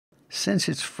Since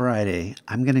it's Friday,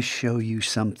 I'm going to show you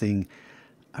something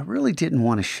I really didn't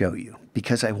want to show you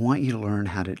because I want you to learn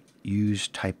how to use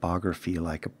typography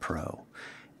like a pro,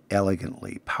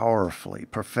 elegantly, powerfully,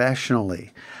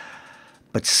 professionally.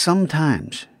 But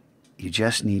sometimes you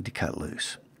just need to cut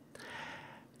loose.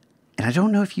 And I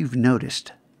don't know if you've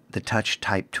noticed the Touch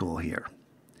Type tool here.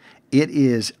 It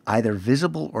is either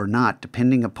visible or not,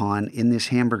 depending upon in this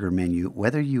hamburger menu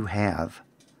whether you have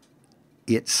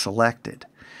it selected.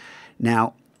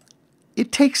 Now,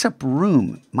 it takes up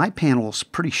room. My panel's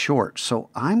pretty short,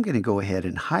 so I'm going to go ahead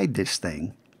and hide this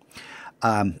thing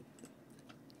and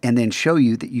then show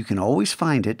you that you can always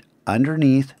find it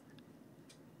underneath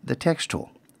the text tool,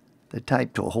 the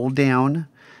type tool. Hold down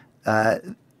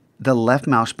the left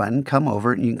mouse button, come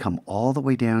over, and you can come all the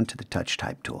way down to the Touch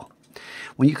Type tool.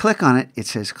 When you click on it, it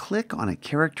says click on a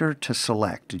character to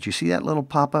select. Did you see that little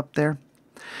pop-up there?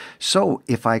 So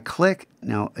if I click,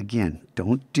 now again,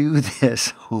 don't do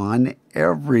this on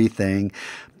everything,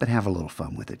 but have a little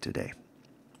fun with it today.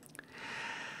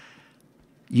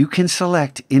 You can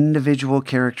select individual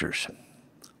characters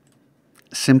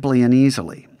simply and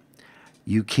easily.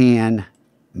 You can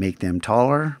make them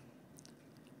taller,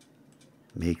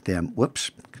 make them, whoops,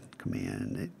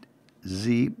 Command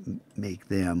Z, make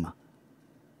them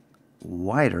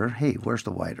wider. Hey, where's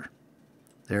the wider?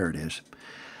 There it is.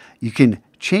 You can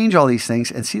change all these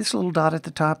things, and see this little dot at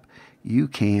the top? You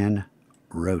can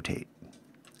rotate.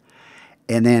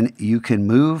 And then you can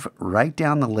move right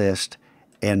down the list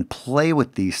and play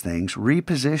with these things,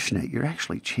 reposition it. You're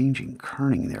actually changing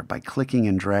kerning there by clicking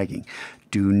and dragging.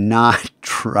 Do not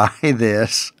try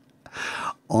this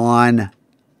on,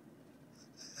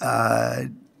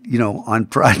 on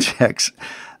projects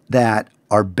that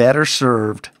are better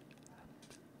served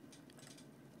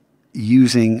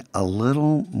using a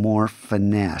little more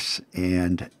finesse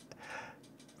and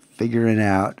figuring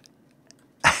out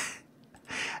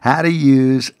how to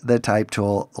use the type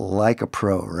tool like a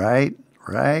pro, right?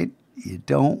 Right? You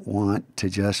don't want to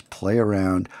just play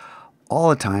around all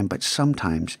the time, but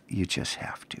sometimes you just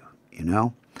have to,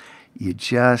 You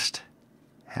just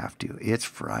have to. It's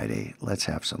Friday. Let's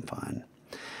have some fun.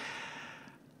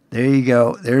 There you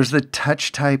go. There's the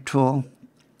Touch Type tool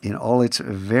in all its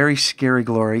very scary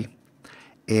glory.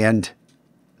 And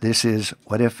this is,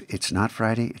 what if it's not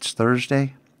Friday, it's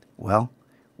Thursday? Well,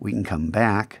 we can come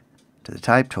back to the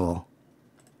type tool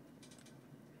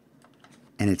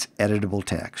and it's editable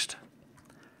text.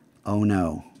 Oh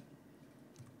no.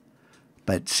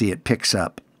 But see, it picks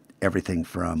up everything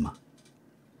from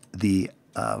the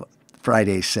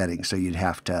Friday setting, so you'd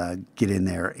have to get in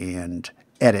there and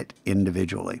edit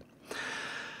individually.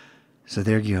 So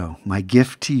there you go. My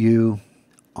gift to you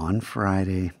on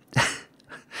Friday.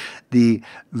 The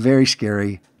very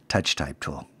scary Touch Type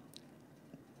tool.